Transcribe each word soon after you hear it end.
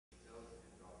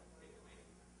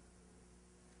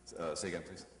Say again,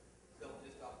 please. They'll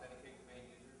just authenticate the main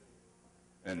users?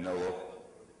 And no local?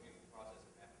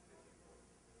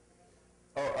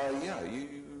 Yeah,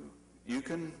 you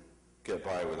can get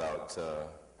by without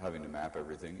having to map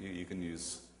everything. You can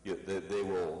use, they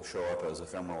will show up as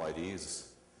ephemeral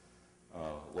IDs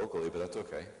locally, but that's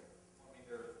okay. I mean,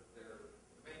 they're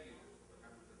the main users, they're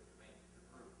members of the main user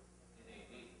group in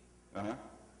AD. Uh-huh.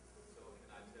 So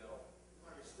can I tell?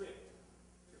 Are restrict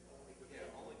to only the Yeah,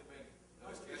 only the main.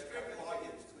 no, restrict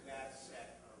logins to that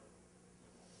set of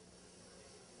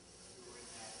who are in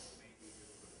that main user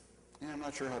group. Yeah, I'm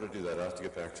not sure how to do that. I'll have to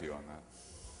get back to you on that.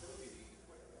 That would be the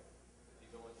easiest way, right? If you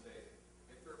go and say,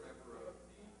 if they're a member of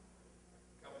the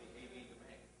company AD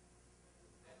domain,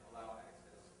 and allow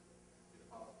access to the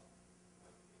policy.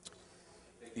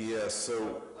 Yes,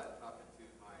 so Laptop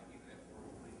into my Ethernet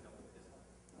portal, please help with this.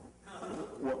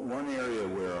 one area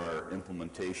where our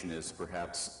implementation is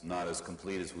perhaps not as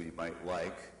complete as we might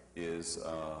like is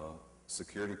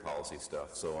security policy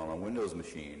stuff. So on a Windows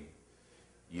machine,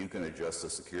 you can adjust the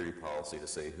security policy to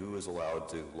say who is allowed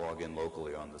to log in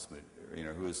locally on this,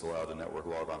 who is allowed to network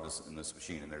log on in this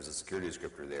machine, and there's a security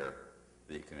descriptor there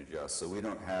that you can adjust. So we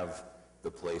don't have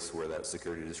the place where that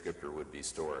security descriptor would be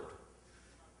stored.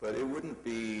 But it wouldn't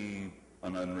be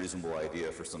an unreasonable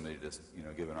idea for somebody to,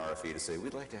 give an RFE to say,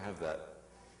 we'd like to have that.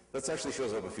 That actually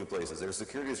shows up a few places. There's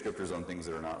security descriptors on things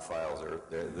that are not files.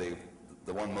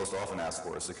 The one most often asked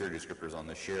for is security descriptors on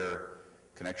the share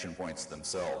connection points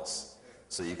themselves.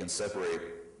 So you can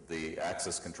separate the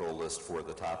access control list for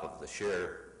the top of the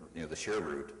share, the share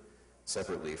root,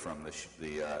 separately from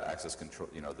the access control,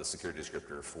 the security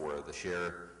descriptor for the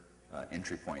share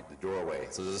entry point, the doorway.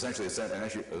 So there's essentially an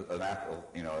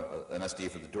SD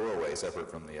for the doorway separate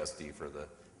from the SD for the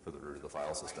root of the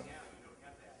file system. Right now, you don't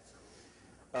have that.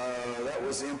 So That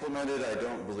was implemented. I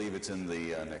don't believe it's in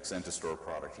the NexentaStor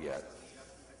product yet.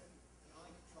 you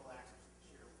only control access to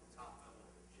the share from the top level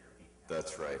of the share meeting.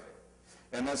 That's right.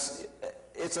 And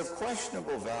it's of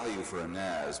questionable value for a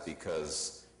NAS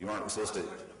because you aren't supposed to.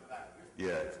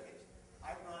 Yeah.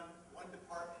 I run one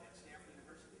department at Stanford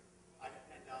University. I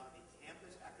depend on a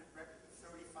campus active directory with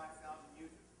 35,000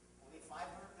 users. Only 500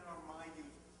 are my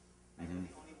users. I really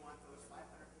only want those 500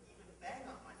 to even bang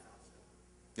on my file system.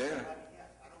 Yeah. Yes,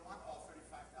 I don't want all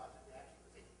 35,000 to actually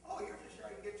say, oh, here's a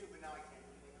share I can get to, but now I can't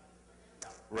do anything on it.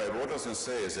 No. Right. But what I was going to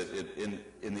say is that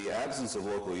in the absence of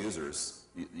local users,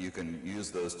 you can use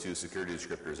those two security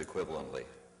descriptors equivalently.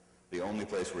 The only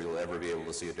place where you'll ever be able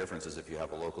to see a difference is if you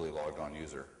have a locally logged on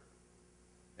user.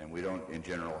 And we don't, in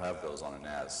general, have those on a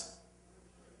NAS.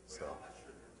 So.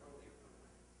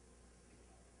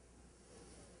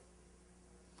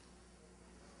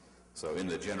 So in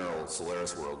the general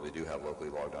Solaris world, we do have locally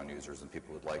logged on users, and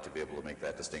people would like to be able to make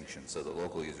that distinction so that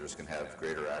local users can have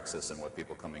greater access than what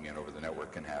people coming in over the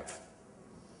network can have.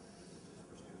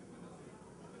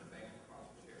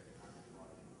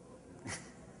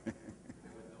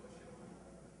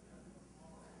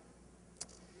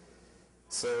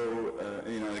 So,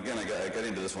 again, I got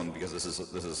into this one because this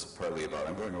is partly about,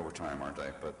 I'm going over time, aren't I?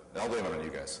 But I'll blame it on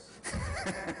you guys.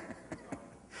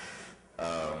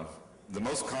 The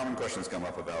most common questions come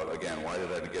up about, again, why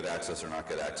did I get access or not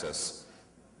get access?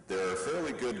 There are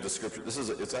fairly good descriptions.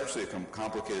 It's actually a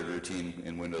complicated routine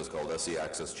in Windows called SE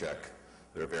access check.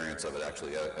 There are variants of it,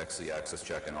 actually, SE access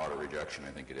check and auto rejection,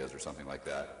 I think it is, or something like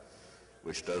that,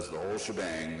 which does the whole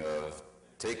shebang of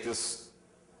take this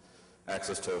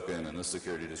access token and this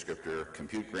security descriptor,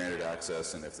 compute granted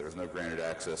access, and if there's no granted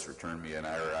access, return me an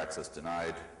error access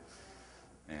denied,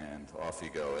 and off you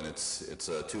go. And it's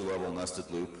a two-level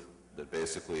nested loop that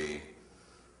basically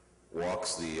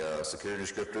walks the security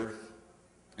descriptor,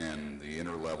 and the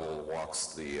inner level walks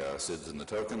the SIDs in the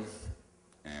token,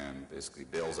 and basically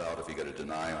bails out if you get a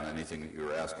deny on anything that you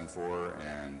were asking for.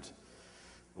 And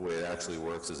the way it actually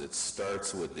works is it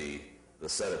starts with the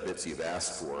set of bits you've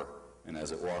asked for, and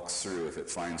as it walks through, if it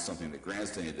finds something that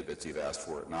grants any of the bits you've asked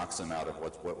for, it knocks them out of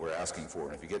what we're asking for.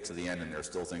 And if you get to the end and there are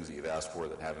still things that you've asked for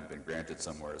that haven't been granted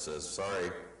somewhere, it says, sorry.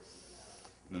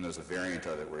 And then there's a variant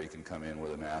of it where you can come in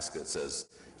with a mask that says,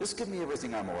 just give me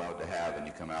everything I'm allowed to have, and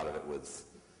you come out of it with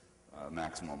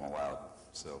maximum allowed.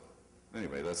 So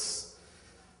anyway, that's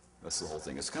the whole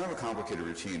thing. It's kind of a complicated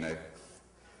routine.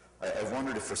 I've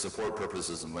wondered if for support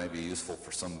purposes it might be useful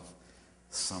for some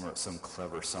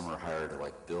clever summer hire to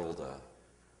like build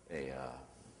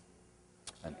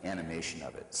an animation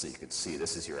of it so you could see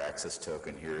this is your access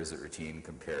token, here is the routine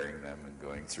comparing them and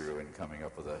going through and coming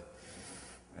up with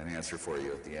an answer for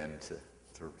you at the end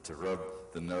to rub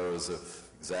the nose of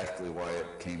exactly why it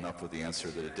came up with the answer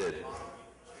that it did.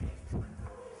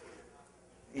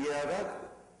 Yeah,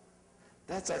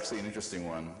 That's actually an interesting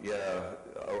one. Yeah,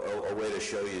 a way to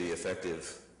show you the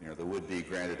effective, the would-be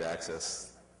granted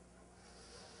access.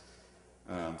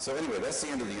 So anyway, that's the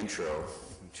end of the intro.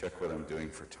 Let me check what I'm doing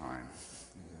for time.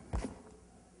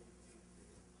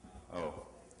 Oh,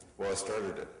 well, I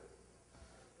started at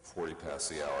 40 past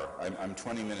the hour. I'm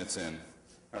 20 minutes in.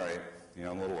 All right,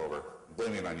 I'm a little over.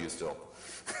 Blaming it on you still.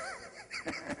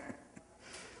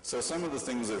 So some of the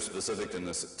things that are specific to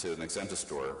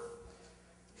NexentaStor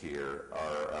here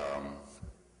are,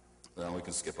 well, we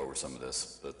can skip over some of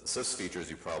this, but the CIFS features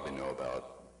you probably know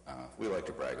about. We like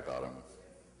to brag about them.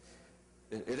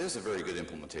 It is a very good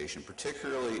implementation,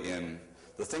 particularly in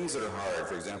the things that are hard,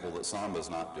 for example, that Samba is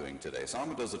not doing today.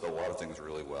 Samba does a lot of things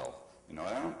really well.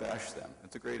 I don't bash them.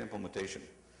 It's a great implementation.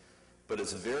 But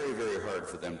it's very, very hard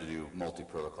for them to do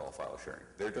multi-protocol file sharing.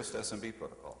 They're just SMB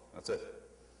protocol. That's it.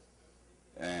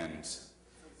 And So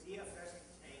CIFS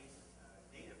contains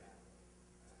data map.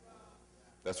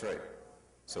 that's right.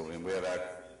 So when we have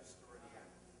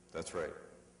that's right.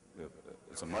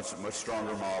 It's a much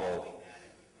stronger model.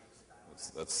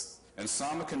 And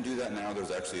Samba can do that now.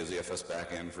 There's actually a ZFS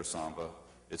backend for Samba.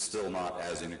 It's still not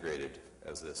as integrated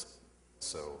as this.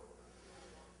 So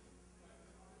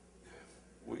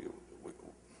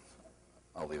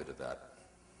I'll leave it at that.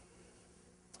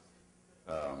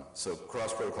 So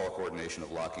cross-protocol coordination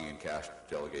of locking and cache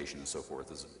delegation and so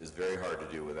forth is very hard to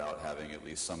do without having at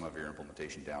least some of your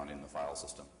implementation down in the file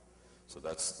system. So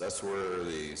that's where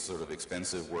the sort of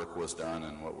expensive work was done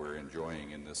and what we're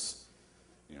enjoying in this,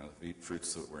 the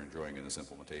fruits that we're enjoying in this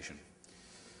implementation.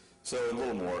 So a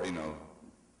little more,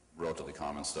 relatively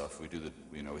common stuff. We do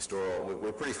we store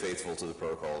we're pretty faithful to the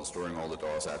protocol in storing all the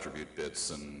DOS attribute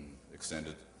bits and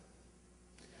extended,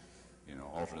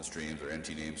 alternate streams or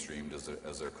NT name streamed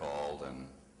as they're called, and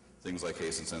things like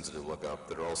case insensitive lookup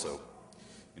that are also,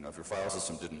 if your file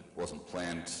system wasn't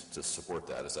planned to support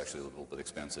that, it's actually a little bit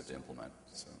expensive to implement.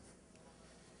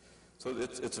 So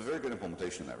it's a very good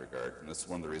implementation in that regard, and that's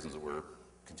one of the reasons that we're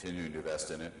continuing to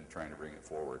invest in it and trying to bring it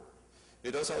forward.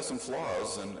 It does have some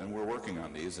flaws, and we're working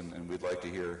on these, and we'd like to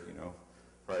hear,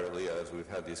 privately, as we've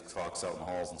had these talks out in the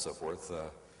halls and so forth,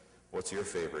 what's your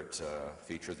favorite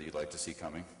feature that you'd like to see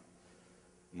coming?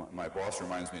 My boss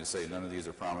reminds me to say none of these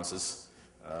are promises.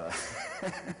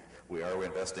 We are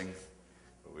investing,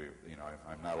 but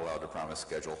I'm not allowed to promise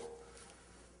schedule.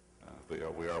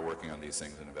 But we are working on these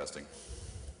things and investing.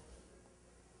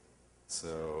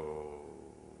 So,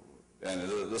 and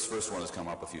this first one has come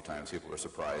up a few times. People are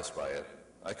surprised by it.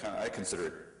 I consider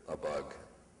it a bug.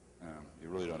 You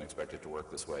really don't expect it to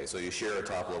work this way. So you share a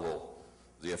top-level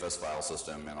ZFS file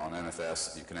system, and on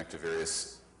NFS you connect to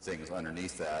various things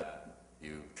underneath that.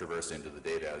 You traverse into the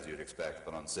data as you'd expect,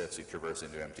 but on CIFS you traverse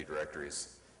into empty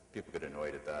directories. People get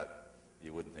annoyed at that.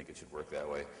 You wouldn't think it should work that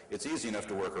way. It's easy enough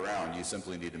to work around. You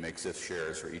simply need to make CIFS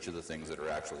shares for each of the things that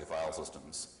are actually file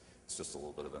systems. It's just a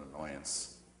little bit of an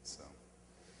annoyance. So.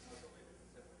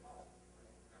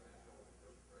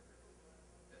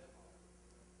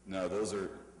 No,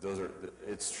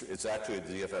 it's actually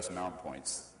the ZFS mount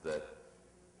points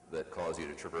that cause you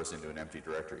to traverse into an empty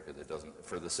directory, because it doesn't,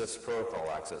 for the CIFS protocol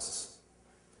access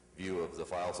view of the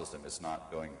file system, it's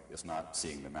not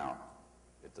seeing the mount.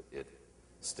 It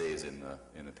stays in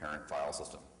the parent file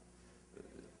system.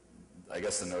 I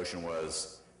guess the notion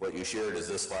was what you shared is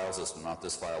this file system, not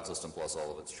this file system plus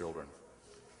all of its children.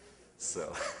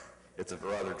 So it's a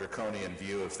rather draconian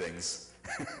view of things.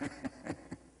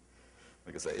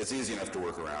 Like I say, it's easy enough to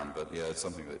work around, but yeah, it's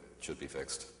something that should be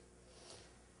fixed.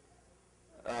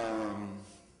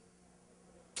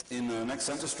 In the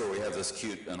NexentaStor, we have this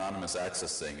cute anonymous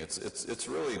access thing. It's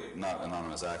really not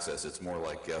anonymous access. It's more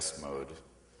like guest mode,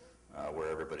 where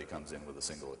everybody comes in with a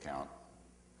single account.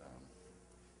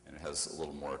 And it has a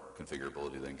little more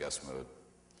configurability than guest mode.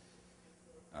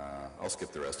 I'll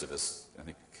skip the rest of this. I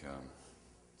think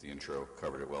the intro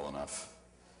covered it well enough.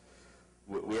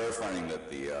 We are finding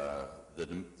that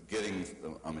getting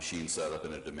a machine set up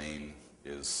in a domain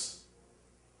is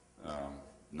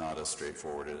not as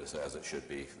straightforward as it should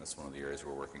be. That's one of the areas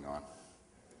we're working on.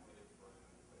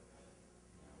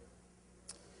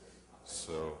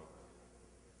 So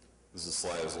this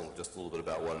slide is just a little bit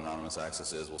about what anonymous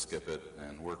access is. We'll skip it.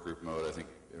 And workgroup mode, I think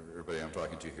everybody I'm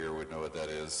talking to here would know what that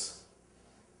is.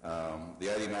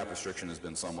 The ID map restriction has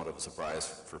been somewhat of a surprise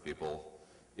for people.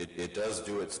 It does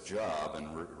do its job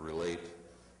and relate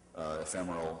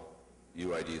ephemeral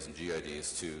UIDs and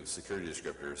GIDs to security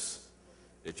descriptors.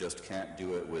 It just can't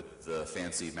do it with the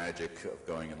fancy magic of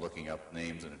going and looking up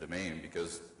names in a domain,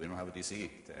 because we don't have a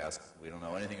DC to ask. We don't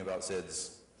know anything about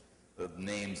SIDs. What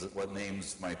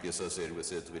names might be associated with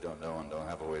SIDs we don't know and don't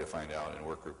have a way to find out in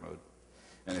workgroup mode.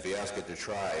 And if you ask it to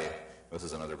try, this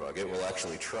is another bug, it will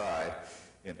actually try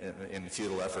in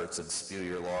futile efforts and spew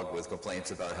your log with complaints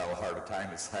about how hard a time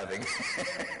it's having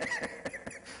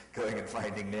going and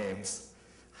finding names.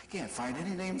 I can't find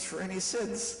any names for any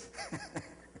SIDs.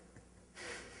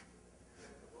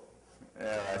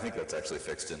 Yeah, I think that's actually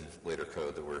fixed in later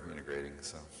code that we're integrating.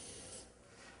 So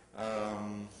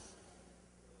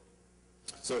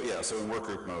in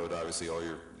workgroup mode, obviously all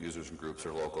your users and groups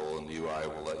are local, and the UI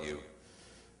will let you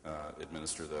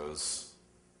administer those.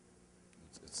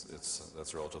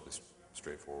 That's relatively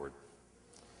straightforward.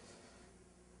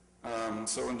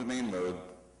 So in domain mode,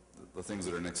 the things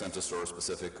that are NexentaStor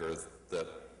specific are that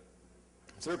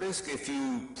so there are basically a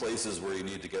few places where you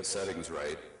need to get settings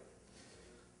right.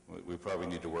 We probably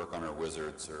need to work on our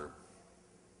wizards or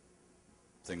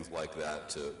things like that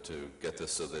to get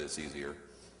this so that it's easier.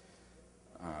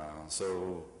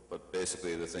 But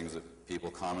basically the things that people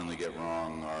commonly get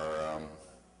wrong are,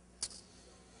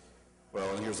 well,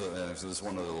 and here's this is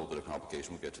one other little bit of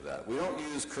complication, we'll get to that. We don't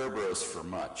use Kerberos for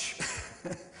much,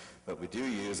 but we do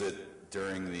use it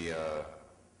during the,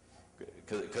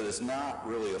 because it's not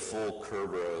really a full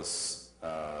Kerberos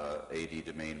AD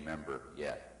domain member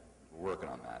yet. We're working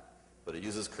on that. But it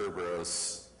uses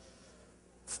Kerberos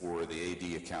for the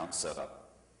AD account setup.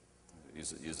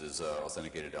 It uses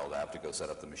authenticated LDAP to go set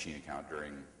up the machine account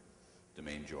during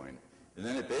domain join. And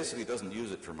then it basically doesn't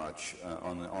use it for much.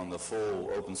 On the full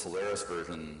OpenSolaris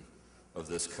version of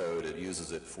this code, it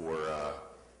uses it for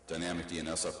dynamic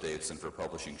DNS updates and for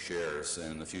publishing shares.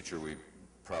 And in the future, we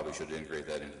probably should integrate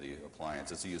that into the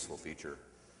appliance. It's a useful feature.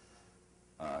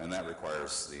 And that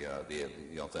requires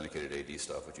the authenticated AD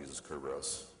stuff, which uses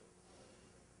Kerberos.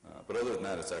 But other than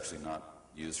that, it's actually not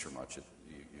used for much.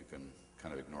 You can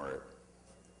kind of ignore it.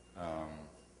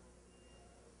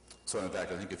 So in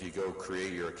fact, I think if you go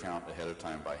create your account ahead of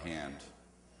time by hand,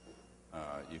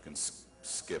 you can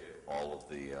skip all of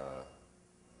the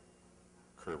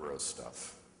Kerberos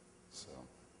stuff. So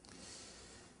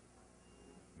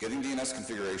getting DNS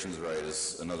configurations right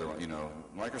is another one. You know,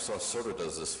 Microsoft sort of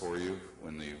does this for you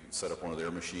when you set up one of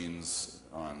their machines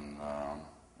on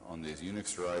these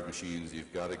Unix-derived machines.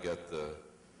 You've got to get the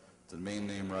domain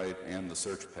name right and the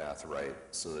search path right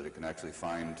so that it can actually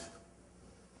find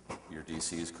your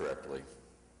DCs correctly.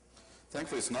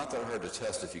 Thankfully, it's not that hard to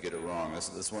test if you get it wrong.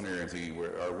 That's one area I'm thinking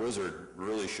where our wizard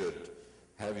really should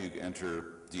have you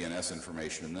enter DNS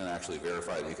information and then actually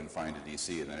verify that you can find a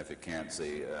DC, and then if it can't,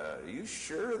 say, are you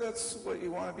sure that's what you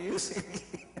want to be using?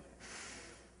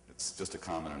 It's just a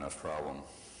common enough problem.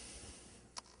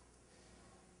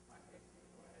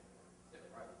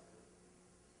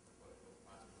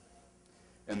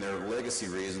 And there are legacy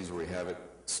reasons where we have it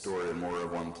stored in more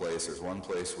than one place. There's one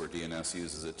place where DNS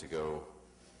uses it to go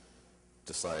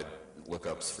decide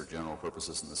lookups for general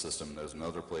purposes in the system. There's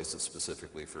another place that's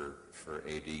specifically for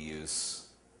AD use.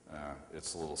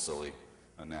 It's a little silly.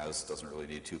 A NAS doesn't really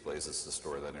need two places to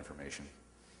store that information.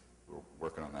 We're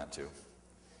working on that too.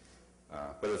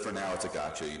 But for now, it's a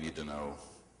gotcha. You need to know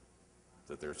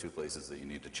that there are two places that you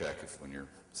need to check when you're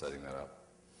setting that up.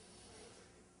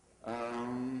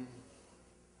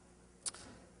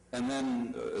 And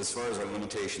then, as far as our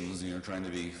limitations, you know, trying to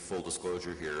be full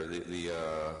disclosure here,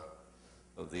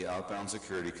 the outbound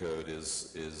security code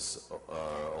is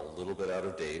a little bit out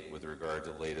of date with regard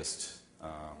to latest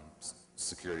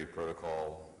security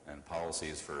protocol and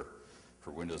policies for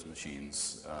Windows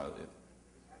machines.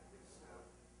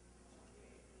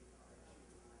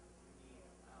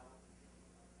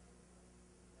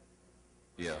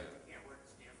 Yeah.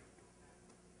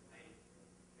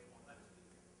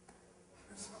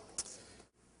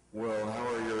 Well, how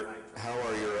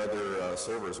are your other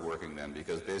servers working then?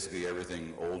 Because basically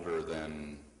everything older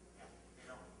than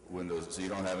Windows, so you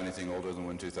don't have anything older than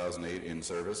Win 2008 in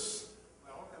service?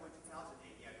 Well, okay, Win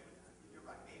 2008, yeah, you're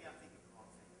right. Maybe I'm thinking the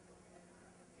wrong thing.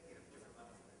 Thinking of different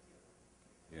levels of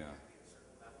it. Yeah. A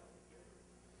certain level.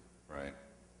 Right.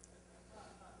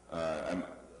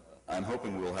 I'm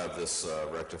hoping we'll have this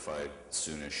rectified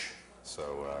soonish,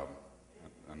 so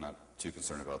I'm not too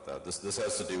concerned about that. This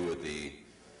has to do with the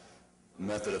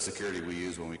method of security we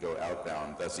use when we go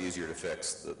outbound. That's easier to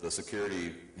fix. The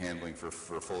security handling for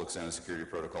full extended security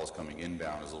protocols coming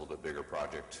inbound is a little bit bigger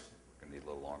project. We're going to need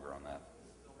a little longer on that.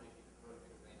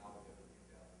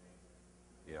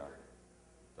 Yeah,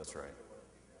 that's right.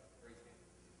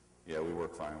 Yeah, we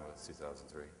work fine with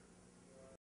 2003.